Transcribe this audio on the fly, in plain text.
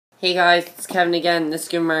Hey guys, it's Kevin again. This is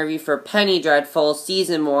going to be my review for Penny Dreadful,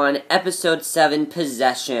 Season 1, Episode 7,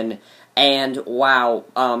 Possesion. And wow,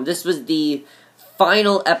 this was the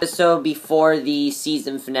final episode before the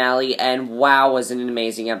season finale, and wow, was it an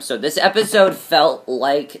amazing episode. This episode felt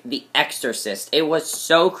like The Exorcist. It was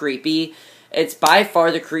so creepy. It's by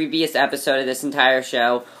far the creepiest episode of this entire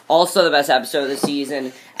show. Also the best episode of the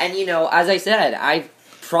season. And you know, as I said, I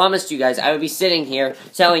promised you guys I would be sitting here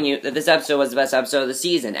telling you that this episode was the best episode of the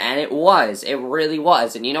season, and it was. It really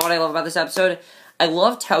was. And you know what I love about this episode? I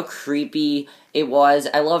loved how creepy it was.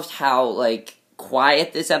 I loved how,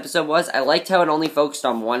 quiet this episode was. I liked how it only focused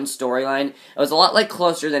on one storyline. It was a lot like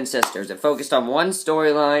Closer Than Sisters. It focused on one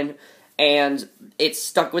storyline, and it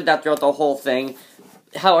stuck with that throughout the whole thing.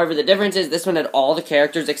 However, the difference is this one had all the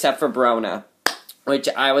characters except for Brona, which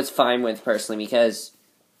I was fine with, personally, because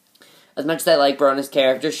as much as I like Brona's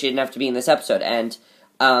character, she didn't have to be in this episode, and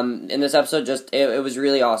in this episode, it was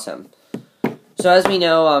really awesome. So as we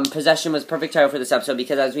know, Possession was perfect title for this episode,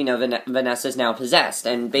 because as we know, Vanessa is now possessed,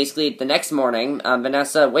 and basically, the next morning,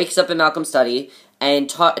 Vanessa wakes up in Malcolm's study, and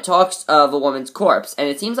talks of a woman's corpse, and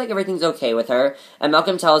it seems like everything's okay with her, and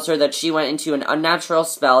Malcolm tells her that she went into an unnatural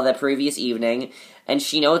spell that previous evening, and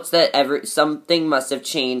she notes that someone must have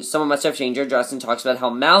changed her dress, and talks about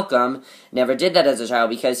how Malcolm never did that as a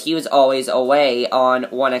child because he was always away on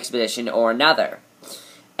one expedition or another.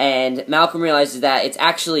 And Malcolm realizes that it's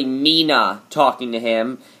actually Mina talking to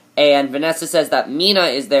him, and Vanessa says that Mina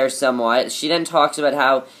is there somewhat. She then talks about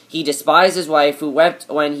how he despised his wife, who wept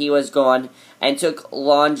when he was gone, and took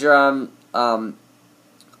laudanum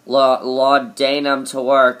to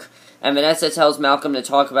work. And Vanessa tells Malcolm to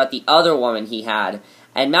talk about the other woman he had.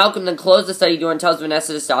 And Malcolm then closes the study door and tells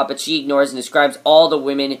Vanessa to stop, but she ignores and describes all the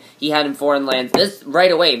women he had in foreign lands. This,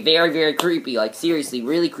 right away, very, very creepy. Like, seriously,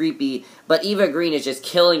 really creepy. But Eva Green is just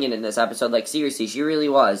killing it in this episode. Like, seriously, she really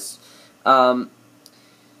was.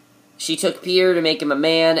 She took Peter to make him a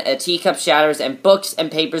man, a teacup shatters, and books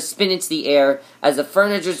and papers spin into the air. As the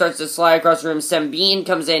furniture starts to slide across the room, Sabine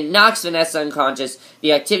comes in, knocks Vanessa unconscious.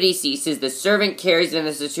 The activity ceases. The servant carries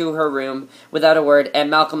Vanessa to her room without a word, and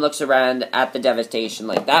Malcolm looks around at the devastation.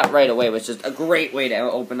 Like, that right away was just a great way to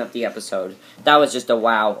open up the episode. That was just a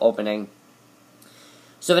wow opening.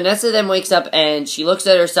 So Vanessa then wakes up, and she looks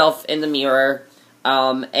at herself in the mirror,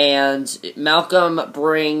 and Malcolm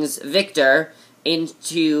brings Victor in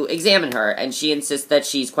to examine her, and she insists that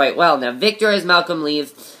she's quite well. Now, Victor has Malcolm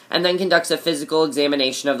leave, and then conducts a physical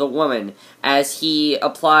examination of the woman. As he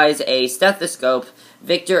applies a stethoscope,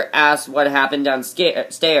 Victor asks what happened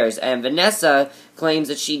downstairs, and Vanessa claims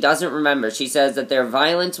that she doesn't remember. She says that there's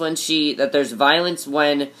violence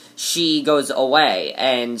when she goes away,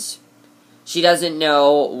 and she doesn't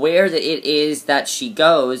know where it is that she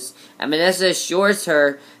goes, and Vanessa assures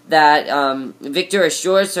her that, Victor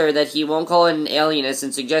assures her that he won't call it an alienist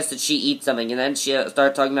and suggests that she eat something, and then she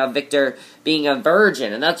starts talking about Victor being a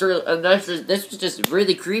virgin, and this was just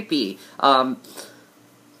really creepy,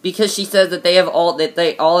 because she says that they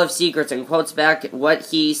all have secrets, and quotes back what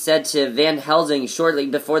he said to Van Helsing shortly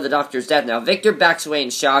before the doctor's death. Now, Victor backs away in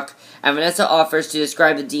shock, and Vanessa offers to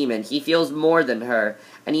describe the demon. He feels more than her,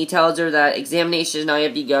 and he tells her that examination has not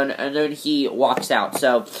yet begun, and then he walks out.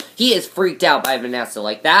 So, he is freaked out by Vanessa.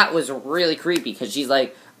 Like, that was really creepy, because she's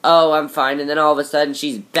like, oh, I'm fine, and then all of a sudden,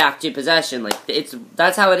 she's back to possession. Like,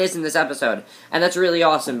 that's how it is in this episode, and that's really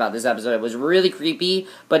awesome about this episode. It was really creepy,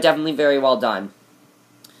 but definitely very well done.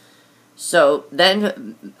 So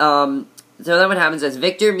then what happens is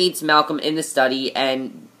Victor meets Malcolm in the study,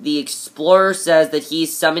 and the explorer says that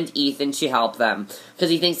he's summoned Ethan to help them,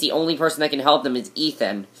 because he thinks the only person that can help them is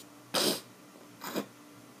Ethan.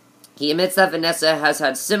 He admits that Vanessa has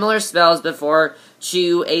had similar spells before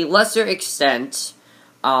to a lesser extent,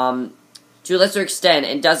 and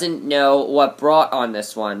doesn't know what brought on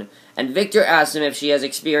this one. And Victor asks him if she has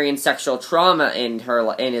experienced sexual trauma in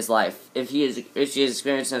his life. If she has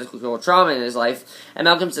experienced sexual trauma in his life, and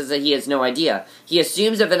Malcolm says that he has no idea. He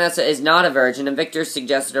assumes that Vanessa is not a virgin, and Victor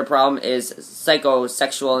suggests that her problem is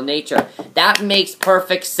psychosexual in nature. That makes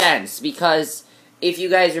perfect sense, because if you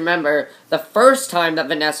guys remember, the first time that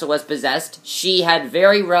Vanessa was possessed, she had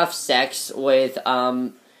very rough sex with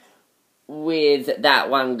that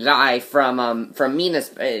one guy from Mina's,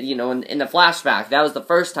 in the flashback. That was the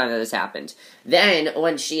first time that this happened. Then,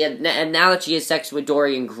 and now that she has sex with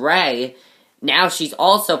Dorien Gray, now she's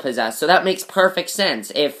also possessed, so that makes perfect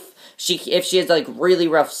sense. If she has, really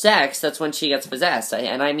rough sex, that's when she gets possessed.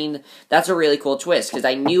 And I mean, that's a really cool twist, because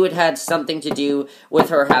I knew it had something to do with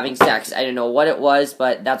her having sex. I didn't know what it was,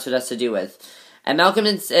 but that's what it has to do with. And Malcolm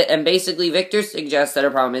and basically Victor suggests that her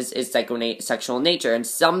problem is sexual nature, and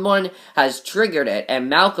someone has triggered it. And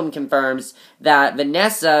Malcolm confirms that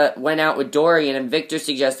Vanessa went out with Dorien, and Victor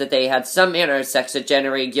suggests that they had some manner of sex that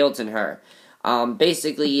generated guilt in her.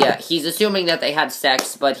 Basically, yeah, he's assuming that they had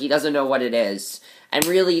sex, but he doesn't know what it is. And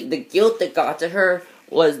really, the guilt that got to her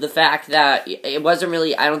was the fact that it wasn't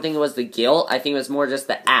really, I don't think it was the guilt, I think it was more just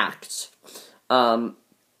the act.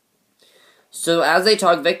 So as they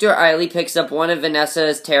talk, Victor idly picks up one of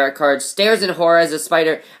Vanessa's tarot cards, stares in horror as a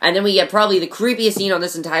spider, and then we get probably the creepiest scene on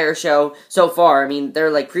this entire show so far. I mean,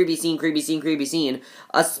 they're like creepy scene, creepy scene, creepy scene.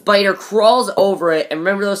 A spider crawls over it, and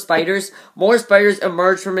remember those spiders? More spiders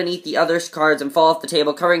emerge from beneath the other cards and fall off the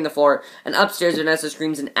table, covering the floor, and upstairs Vanessa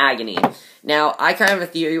screams in agony. Now, I kind of have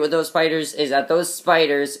a theory with those spiders, is that those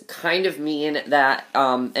spiders kind of mean that,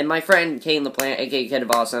 and my friend Kane LaPlante, aka Kid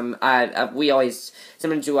of Awesome, we always,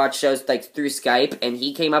 sometimes we watch shows, like, through Skype, and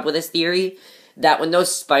he came up with this theory, that when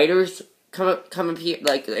those spiders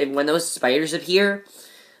when those spiders appear,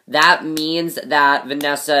 that means that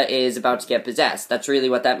Vanessa is about to get possessed. That's really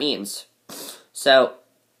what that means. So,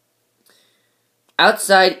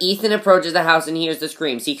 outside, Ethan approaches the house and hears the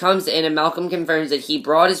screams. He comes in and Malcolm confirms that he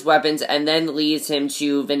brought his weapons and then leads him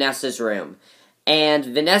to Vanessa's room. And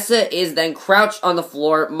Vanessa is then crouched on the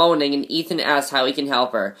floor, moaning, and Ethan asks how he can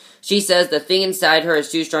help her. She says the thing inside her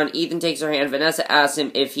is too strong. Ethan takes her hand. Vanessa asks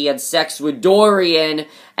him if he had sex with Dorien,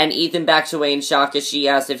 and Ethan backs away in shock as she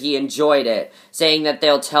asks if he enjoyed it, saying that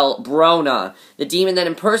they'll tell Brona. The demon then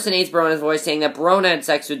impersonates Brona's voice, saying that Brona had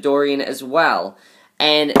sex with Dorien as well.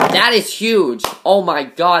 And that is huge. Oh my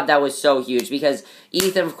god, that was so huge, because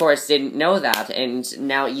Ethan, of course, didn't know that, and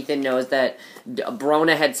now Ethan knows that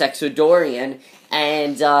Brona had sex with Dorien,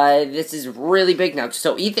 and this is really big now.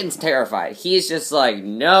 So Ethan's terrified. He's just like,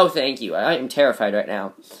 no thank you, I am terrified right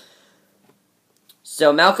now.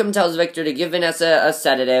 So Malcolm tells Victor to give Vanessa a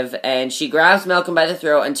sedative, and she grabs Malcolm by the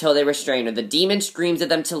throat until they restrain her. The demon screams at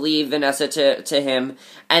them to leave Vanessa to him,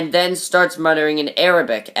 and then starts muttering in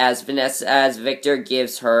Arabic as Victor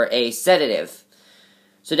gives her a sedative.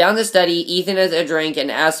 So down the study, Ethan has a drink and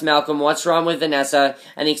asks Malcolm what's wrong with Vanessa,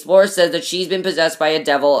 and the explorer says that she's been possessed by a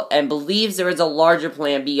devil and believes there is a larger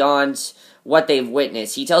plan beyond what they've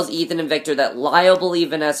witnessed. He tells Ethan and Victor that Lyle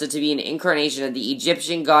believed Vanessa to be an incarnation of the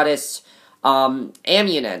Egyptian goddess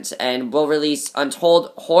Amunet, and will release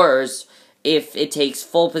untold horrors if it takes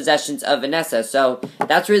full possessions of Vanessa. So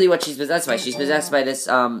that's really what she's possessed by. She's possessed by this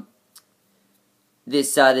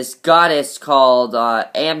this goddess called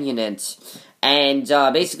Amunet. And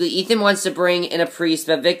basically Ethan wants to bring in a priest,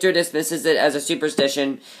 but Victor dismisses it as a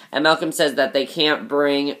superstition, and Malcolm says that they can't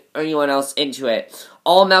bring anyone else into it.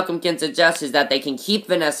 All Malcolm can suggest is that they can keep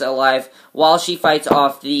Vanessa alive while she fights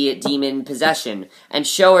off the demon possession, and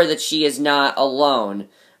show her that she is not alone.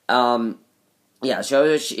 Show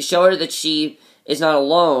her that she is not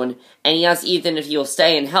alone, and he asks Ethan if he will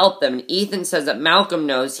stay and help them, and Ethan says that Malcolm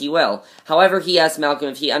knows he will. However, he asks Malcolm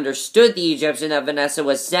if he understood the Egyptian that Vanessa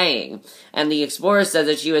was saying, and the explorer says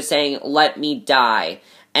that she was saying, "Let me die."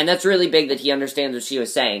 And that's really big that he understands what she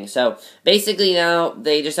was saying. So, basically now,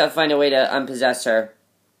 they just have to find a way to unpossess her.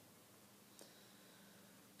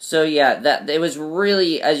 So yeah, it was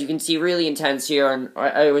really, as you can see, really intense here, and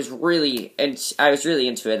I was really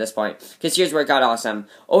into it at this point, because here's where it got awesome.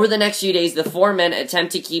 Over the next few days, the four men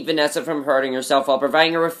attempt to keep Vanessa from hurting herself while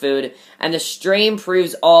providing her with food, and the strain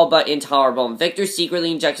proves all but intolerable, and Victor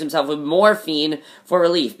secretly injects himself with morphine for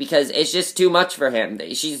relief, because it's just too much for him.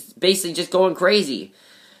 She's basically just going crazy.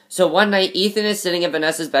 So one night, Ethan is sitting at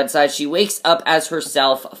Vanessa's bedside. She wakes up as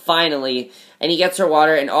herself, finally, and he gets her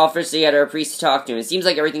water and offers to get her a priest to talk to him. It seems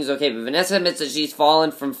like everything's okay, but Vanessa admits that she's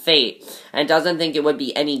fallen from fate and doesn't think it would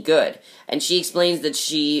be any good. And she explains that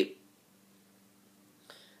she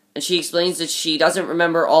doesn't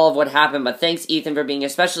remember all of what happened, but thanks Ethan for being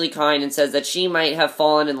especially kind and says that she might have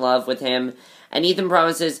fallen in love with him. And Ethan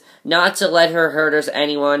promises not to let her hurt or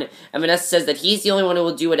anyone, and Vanessa says that he's the only one who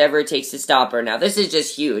will do whatever it takes to stop her. Now, this is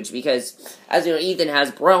just huge, because, as you know, Ethan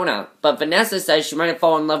has Brona, but Vanessa says she might have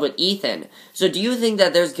fallen in love with Ethan. So do you think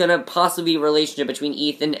that there's gonna possibly be a relationship between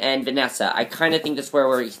Ethan and Vanessa? I kind of think that's where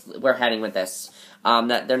we're heading with this.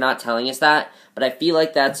 That they're not telling us that, but I feel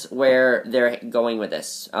like that's where they're going with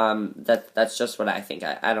this. That's just what I think.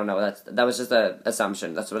 I don't know, that was just an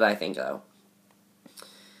assumption. That's what I think, though.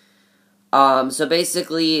 So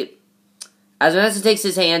basically, as Vanessa takes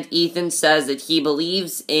his hand, Ethan says that he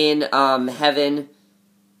believes in, heaven.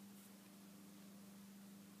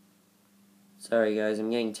 Sorry guys, I'm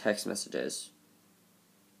getting text messages.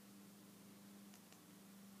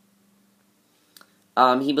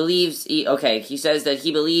 he says that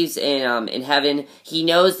he believes in heaven. He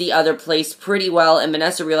knows the other place pretty well, and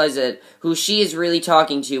Vanessa realizes that who she is really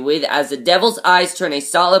talking to with as the devil's eyes turn a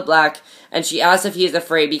solid black, and she asks if he is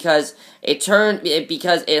afraid because it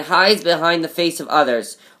hides behind the face of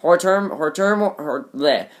others. Her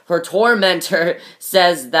tormentor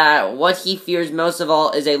says that what he fears most of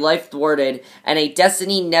all is a life thwarted and a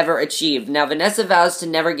destiny never achieved. Now Vanessa vows to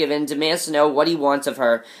never give in, demands to know what he wants of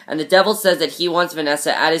her, and the devil says that he wants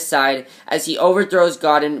Vanessa at his side as he overthrows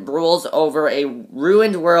God and rules over a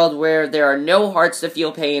ruined world where there are no hearts to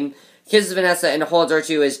feel pain, kisses Vanessa and holds her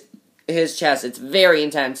to his chest. It's very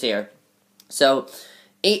intense here. So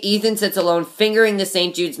Ethan sits alone, fingering the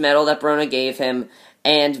St. Jude's medal that Brona gave him,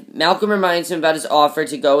 and Malcom reminds him about his offer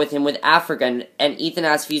to go with him with Africa, and Ethan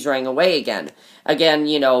asks if he's running away again. Again,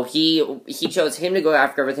 he chose him to go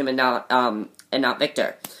Africa with him and not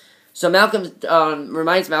Victor. So Malcom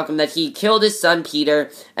reminds Malcom that he killed his son Peter,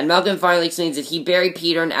 and Malcom finally explains that he buried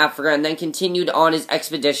Peter in Africa and then continued on his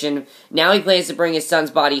expedition. Now he plans to bring his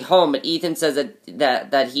son's body home, but Ethan says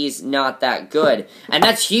that he's not that good. And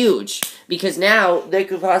that's huge, because now they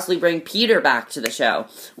could possibly bring Peter back to the show,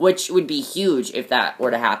 which would be huge if that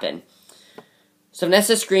were to happen. So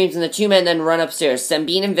Vanessa screams, and the two men then run upstairs.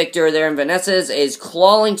 Sabine and Victor are there, and Vanessa is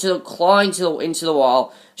clawing into the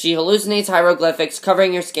wall. She hallucinates hieroglyphics,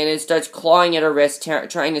 covering her skin, and starts clawing at her wrists,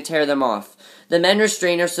 trying to tear them off. The men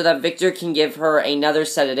restrain her so that Victor can give her another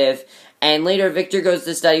sedative, and later Victor goes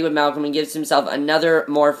to study with Malcom and gives himself another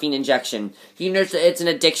morphine injection. He knows that it's an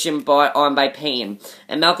addiction brought on by pain,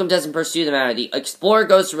 and Malcom doesn't pursue the matter. The explorer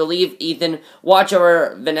goes to relieve Ethan, watch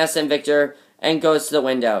over Vanessa and Victor, and goes to the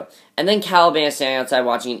window. And then Caliban is standing outside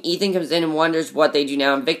watching, and Ethan comes in and wonders what they do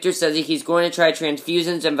now, and Victor says that he's going to try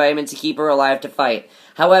transfusions and vitamins to keep her alive to fight.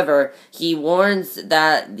 However, he warns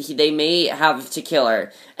that they may have to kill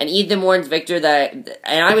her. And Ethan warns Victor that,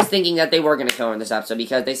 and I was thinking that they were going to kill her in this episode,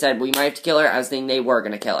 because they said we might have to kill her. I was thinking they were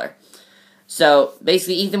going to kill her. So,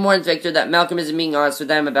 basically, Ethan warns Victor that Malcom isn't being honest with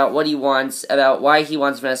them about what he wants, about why he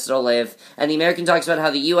wants Vanessa to live, and the American talks about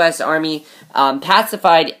how the U.S. Army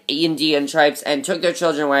pacified Indian tribes and took their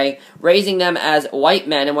children away, raising them as white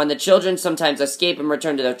men, and when the children sometimes escape and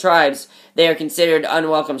return to their tribes, they are considered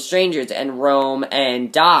unwelcome strangers and roam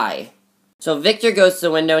and die. So Victor goes to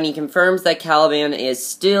the window and he confirms that Caliban is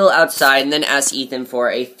still outside, and then asks Ethan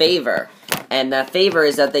for a favor. And that favor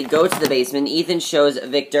is that they go to the basement. Ethan shows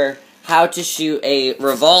Victor how to shoot a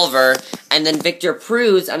revolver, and then Victor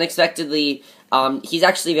proves unexpectedly he's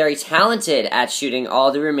actually very talented at shooting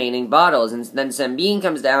all the remaining bottles. And then Sabine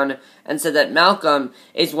comes down and said that Malcom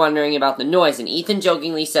is wondering about the noise, and Ethan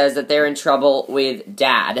jokingly says that they're in trouble with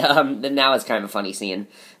Dad. Now it's kind of a funny scene.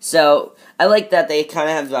 So I like that they kind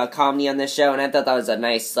of have comedy on this show, and I thought that was a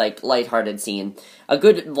nice, lighthearted scene. A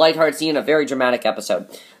good lighthearted scene, a very dramatic episode.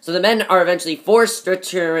 So the men are eventually forced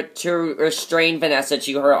to restrain Vanessa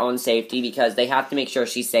to her own safety, because they have to make sure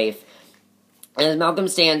she's safe. And as Malcom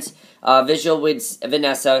stands visual with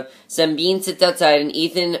Vanessa, Sabine sits outside, and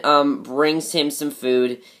Ethan brings him some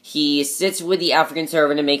food. He sits with the African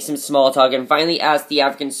servant and makes some small talk, and finally asks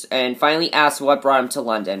what brought him to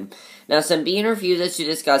London. Now Sabine refuses to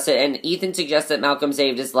discuss it, and Ethan suggests that Malcom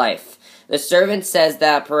saved his life. The servant says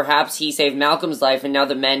that perhaps he saved Malcolm's life, and now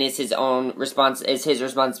the men is his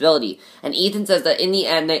responsibility. And Ethan says that in the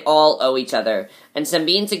end they all owe each other. And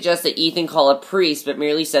Sabine suggests that Ethan call a priest, but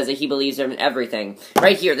merely says that he believes him in everything.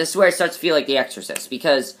 Right here, this is where it starts to feel like The Exorcist,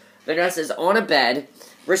 because Vanessa's on a bed,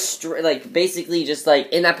 basically just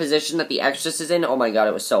in that position that The Exorcist is in. Oh my god,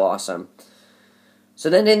 it was so awesome. So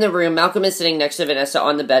then in the room, Malcom is sitting next to Vanessa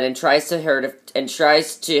on the bed and tries to her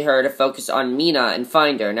to focus on Mina and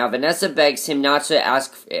find her. Now Vanessa begs him not to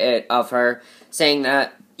ask it of her, saying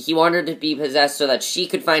that he wanted her to be possessed so that she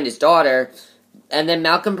could find his daughter. And then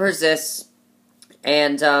Malcom persists,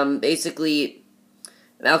 and basically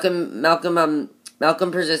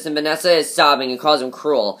Malcom persists, and Vanessa is sobbing and calls him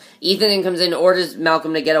cruel. Ethan then comes in and orders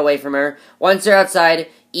Malcom to get away from her. Once they're outside,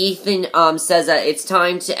 Ethan says that it's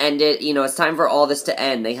time to end it. It's time for all this to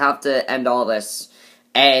end. They have to end all this.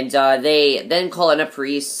 And they then call in a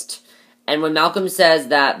priest. And when Malcom says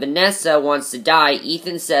that Vanessa wants to die,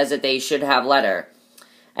 Ethan says that they should have let her.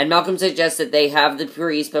 And Malcom suggests that they have the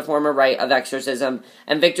priest perform a rite of exorcism,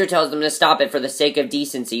 and Victor tells them to stop it for the sake of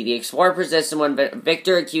decency. The explorer persists, and when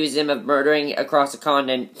Victor accuses him of murdering across the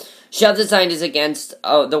continent, shoves the scientist against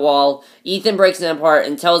the wall. Ethan breaks them apart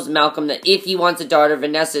and tells Malcom that if he wants a daughter,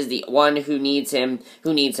 Vanessa is the one who needs him.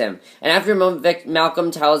 And after a moment,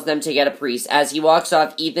 Malcom tells them to get a priest. As he walks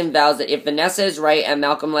off, Ethan vows that if Vanessa is right and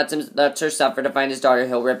Malcom lets her suffer to find his daughter,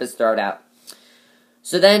 he'll rip his throat out.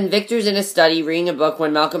 So then Victor's in his study reading a book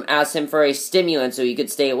when Malcolm asks him for a stimulant so he could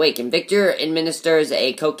stay awake. And Victor administers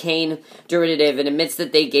a cocaine derivative and admits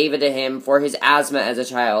that they gave it to him for his asthma as a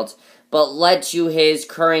child, but led to his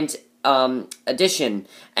current addiction.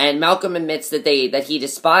 And Malcolm admits that he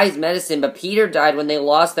despised medicine, but Peter died when they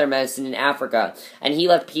lost their medicine in Africa. And he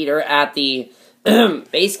left Peter at the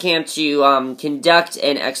base camp to conduct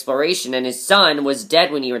an exploration, and his son was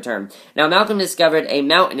dead when he returned. Now Malcolm discovered a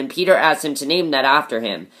mountain, and Peter asked him to name that after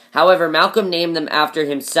him. However, Malcolm named them after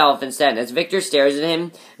himself instead. As Victor stares at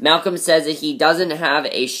him, Malcolm says that he doesn't have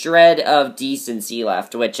a shred of decency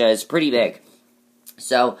left, which is pretty big.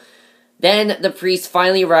 So then the priest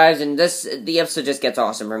finally arrives, and the episode just gets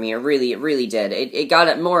awesome for me. It really did. It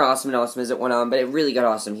got more awesome and awesome as it went on, but it really got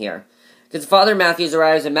awesome here. Because Father Matthews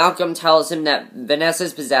arrives, and Malcolm tells him that Vanessa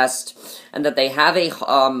is possessed, and that they have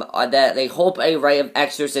that they hope a rite of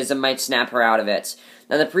exorcism might snap her out of it.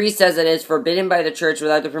 Now the priest says it is forbidden by the church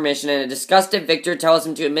without the permission, and a disgusted Victor tells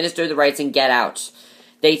him to administer the rites and get out.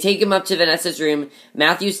 They take him up to Vanessa's room.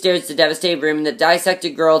 Matthew stares at the devastated room, and the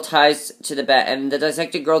dissected girl ties to the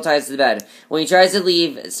bed. When he tries to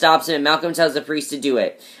leave, stops him, and Malcolm tells the priest to do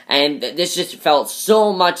it. And this just felt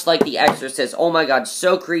so much like The Exorcist. Oh my god,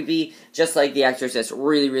 so creepy, just like The Exorcist.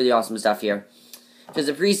 Really awesome stuff here. Because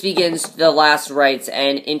the priest begins the last rites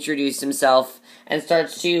and introduces himself, and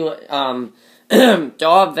starts to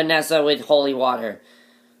daub Vanessa with holy water.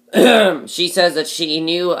 She says that she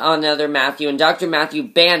knew another Matthew, and Dr. Matthew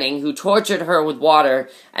Banning, who tortured her with water,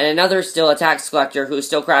 and another still a tax collector who is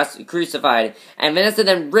still crucified. And Vanessa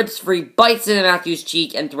then rips free, bites into Matthew's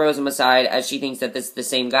cheek, and throws him aside, as she thinks that this is the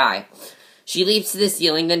same guy. She leaps to the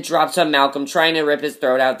ceiling, then drops on Malcolm, trying to rip his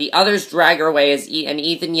throat out. The others drag her away, and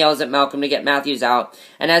Ethan yells at Malcolm to get Matthews out.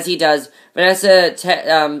 And as he does, Vanessa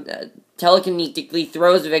telekinetically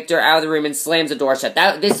throws Victor out of the room and slams the door shut.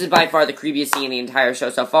 This is by far the creepiest scene in the entire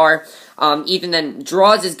show so far. Ethan then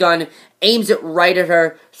draws his gun, aims it right at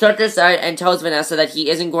her, shuts her aside, and tells Vanessa that he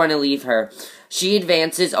isn't going to leave her. She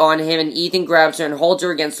advances on him, and Ethan grabs her and holds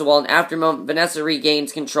her against the wall, and after a moment, Vanessa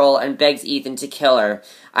regains control and begs Ethan to kill her.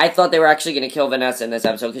 I thought they were actually going to kill Vanessa in this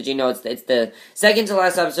episode, because it's the second to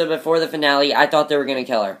last episode before the finale. I thought they were going to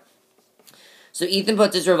kill her. So Ethan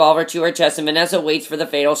puts his revolver to her chest, and Vanessa waits for the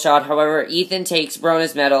fatal shot. However, Ethan takes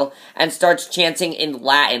Brona's medal and starts chanting in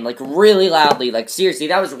Latin, really loudly. Seriously,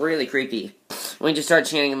 that was really creepy when he just started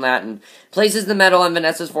chanting in Latin. Places the medal on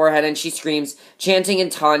Vanessa's forehead, and she screams, chanting in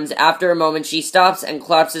tons. After a moment, she stops and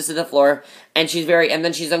collapses to the floor, and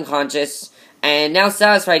then she's unconscious. And now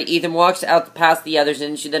satisfied, Ethan walks out past the others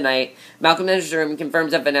into the night. Malcolm enters the room and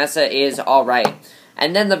confirms that Vanessa is alright.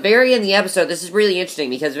 And then the very end of the episode, this is really interesting,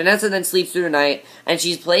 because Vanessa then sleeps through the night, and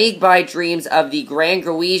she's plagued by dreams of the Grand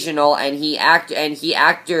Guisional, and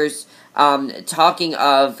actors talking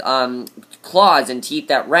of claws and teeth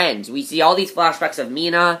that rend. We see all these flashbacks of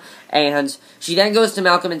Mina, and she then goes to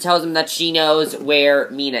Malcolm and tells him that she knows where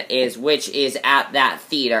Mina is, which is at that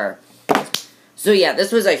theater. So yeah,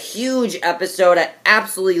 this was a huge episode. I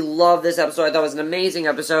absolutely love this episode. I thought it was an amazing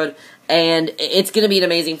episode, and it's going to be an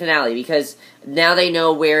amazing finale, because now they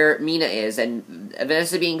know where Mina is, and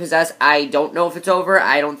Vanessa being possessed, I don't know if it's over.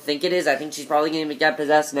 I don't think it is. I think she's probably going to get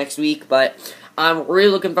possessed next week, but I'm really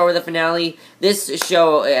looking forward to the finale. This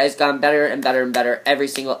show has gone better and better and better every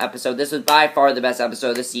single episode. This was by far the best episode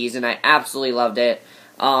of the season. I absolutely loved it.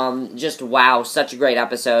 Just wow, such a great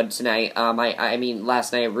episode tonight. I mean,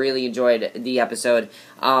 last night, really enjoyed the episode.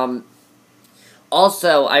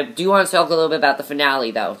 Also, I do want to talk a little bit about the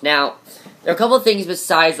finale, though. Now, there are a couple of things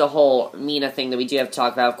besides the whole Mina thing that we do have to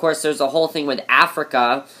talk about. Of course, there's the whole thing with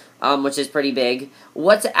Africa, which is pretty big.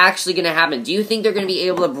 What's actually going to happen? Do you think they're going to be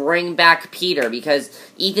able to bring back Peter? Because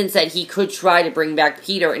Ethan said he could try to bring back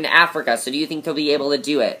Peter in Africa, so do you think they'll be able to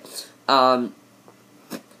do it?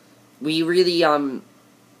 We really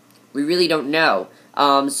don't know.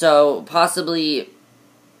 So possibly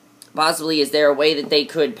is there a way that they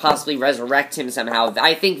could possibly resurrect him somehow?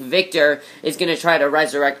 I think Victor is going to try to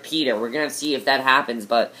resurrect Peter. We're going to see if that happens,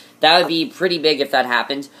 but that would be pretty big if that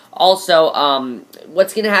happened. Also,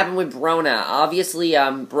 what's going to happen with Brona? Obviously,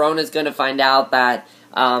 Brona's going to find out that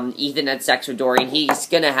Ethan had sex with Dorien. He's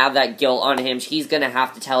going to have that guilt on him. He's going to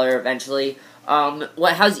have to tell her eventually.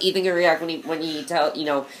 How's Ethan gonna react when he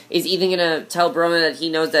is Ethan gonna tell Brona that he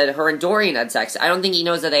knows that her and Dorien had sex? I don't think he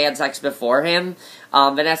knows that they had sex before him.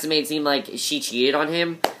 Vanessa made it seem like she cheated on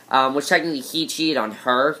him, which technically he cheated on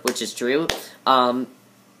her, which is true.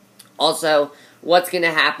 Also, what's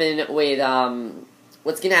gonna happen with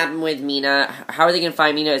Mina? How are they gonna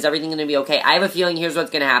find Mina? Is everything gonna be okay? I have a feeling here's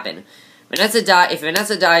what's gonna happen. If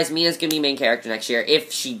Vanessa dies, Mina's gonna be main character next year.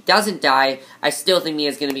 If she doesn't die, I still think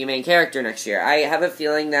Mina's gonna be main character next year. I have a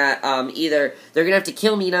feeling that either they're gonna have to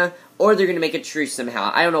kill Mina or they're gonna make a truce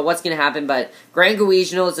somehow. I don't know what's gonna happen, but Grand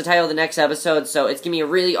Regional is the title of the next episode, so it's gonna be a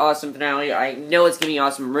really awesome finale. I know it's gonna be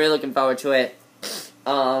awesome. I'm really looking forward to it.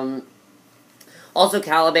 Also,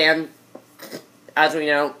 Caliban, as we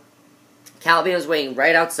know, Caliban is waiting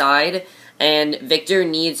right outside. And Victor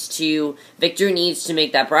needs to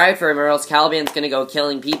make that bribe for him, or else Caliban's gonna go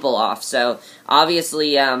killing people off. So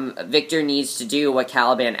obviously, Victor needs to do what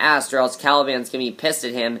Caliban asked, or else Caliban's gonna be pissed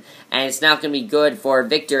at him, and it's not gonna be good for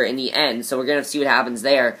Victor in the end. So we're gonna see what happens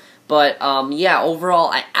there. But yeah, overall,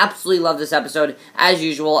 I absolutely love this episode. As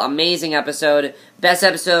usual, amazing episode, best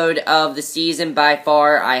episode of the season by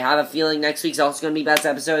far. I have a feeling next week's also gonna be best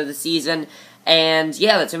episode of the season. And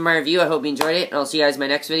yeah, that's my review. I hope you enjoyed it, and I'll see you guys in my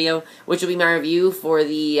next video, which will be my review for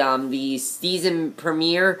the season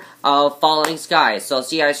premiere of Falling Skies. So I'll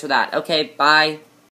see you guys for that. Okay, bye.